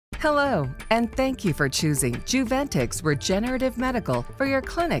Hello, and thank you for choosing Juventix Regenerative Medical for your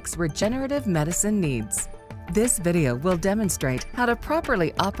clinic's regenerative medicine needs. This video will demonstrate how to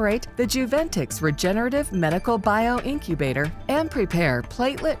properly operate the Juventix Regenerative Medical Bio-Incubator and prepare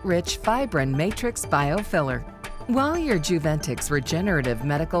platelet-rich fibrin matrix biofiller. While your Juventix Regenerative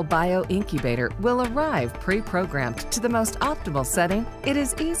Medical Bio-Incubator will arrive pre-programmed to the most optimal setting, it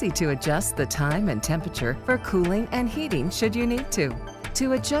is easy to adjust the time and temperature for cooling and heating should you need to.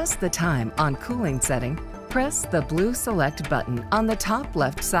 To adjust the time on cooling setting, press the blue Select button on the top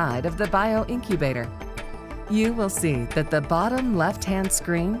left side of the Bio-Incubator. You will see that the bottom left-hand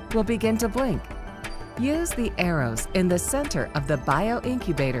screen will begin to blink. Use the arrows in the center of the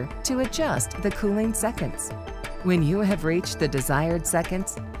Bio-Incubator to adjust the cooling seconds. When you have reached the desired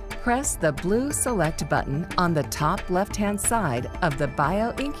seconds, press the blue Select button on the top left-hand side of the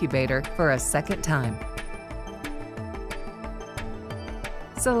Bio-Incubator for a second time.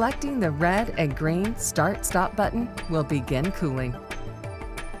 Selecting the red and green Start/Stop button will begin cooling.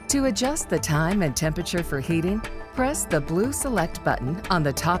 To adjust the time and temperature for heating, press the blue Select button on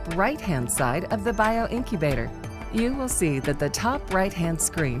the top right-hand side of the Bio-Incubator. You will see that the top right-hand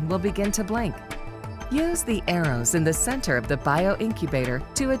screen will begin to blink. Use the arrows in the center of the Bio-Incubator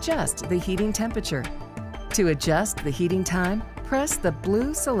to adjust the heating temperature. To adjust the heating time, press the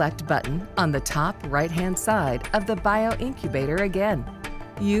blue Select button on the top right-hand side of the Bio-Incubator again.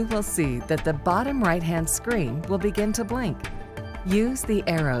 You will see that the bottom right-hand screen will begin to blink. Use the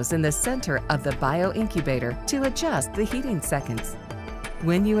arrows in the center of the Bio-Incubator to adjust the heating seconds.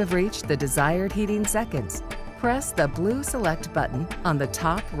 When you have reached the desired heating seconds, press the blue Select button on the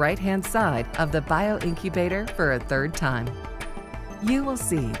top right-hand side of the Bio-Incubator for a third time. You will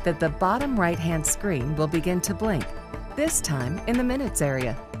see that the bottom right-hand screen will begin to blink, this time in the minutes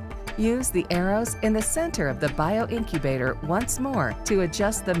area. Use the arrows in the center of the Bio-Incubator once more to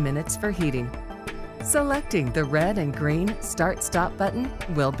adjust the minutes for heating. Selecting the red and green Start/Stop button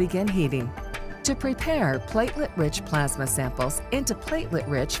will begin heating. To prepare platelet-rich plasma samples into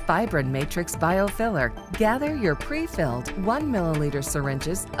platelet-rich fibrin matrix biofiller, gather your pre-filled 1 milliliter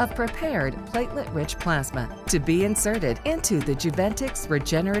syringes of prepared platelet-rich plasma to be inserted into the Juventix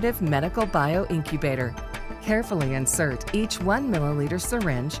Regenerative Medical Bio-Incubator. Carefully insert each 1 milliliter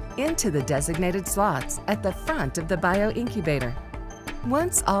syringe into the designated slots at the front of the Bio-Incubator.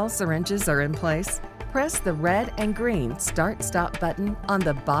 Once all syringes are in place, press the red and green Start/Stop button on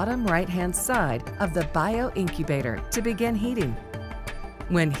the bottom right-hand side of the Bio-Incubator to begin heating.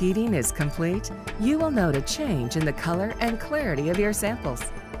 When heating is complete, you will note a change in the color and clarity of your samples.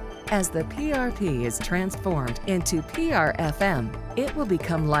 As the PRP is transformed into PRFM, it will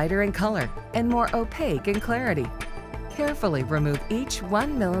become lighter in color and more opaque in clarity. Carefully remove each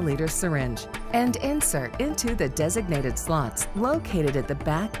 1 milliliter syringe and insert into the designated slots located at the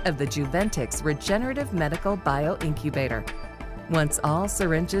back of the Juventix Regenerative Medical Bio-Incubator. Once all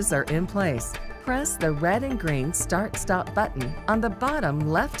syringes are in place, press the red and green Start/Stop button on the bottom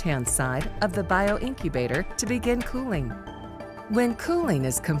left-hand side of the Bio-Incubator to begin cooling. When cooling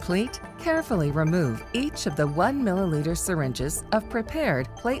is complete, carefully remove each of the 1 milliliter syringes of prepared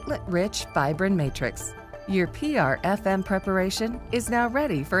platelet-rich fibrin matrix. Your PRFM preparation is now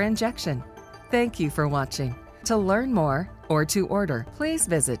ready for injection. Thank you for watching. To learn more or to order, please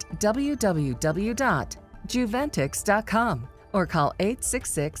visit www.juventix.com or call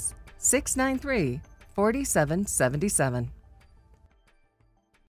 866-693-4777.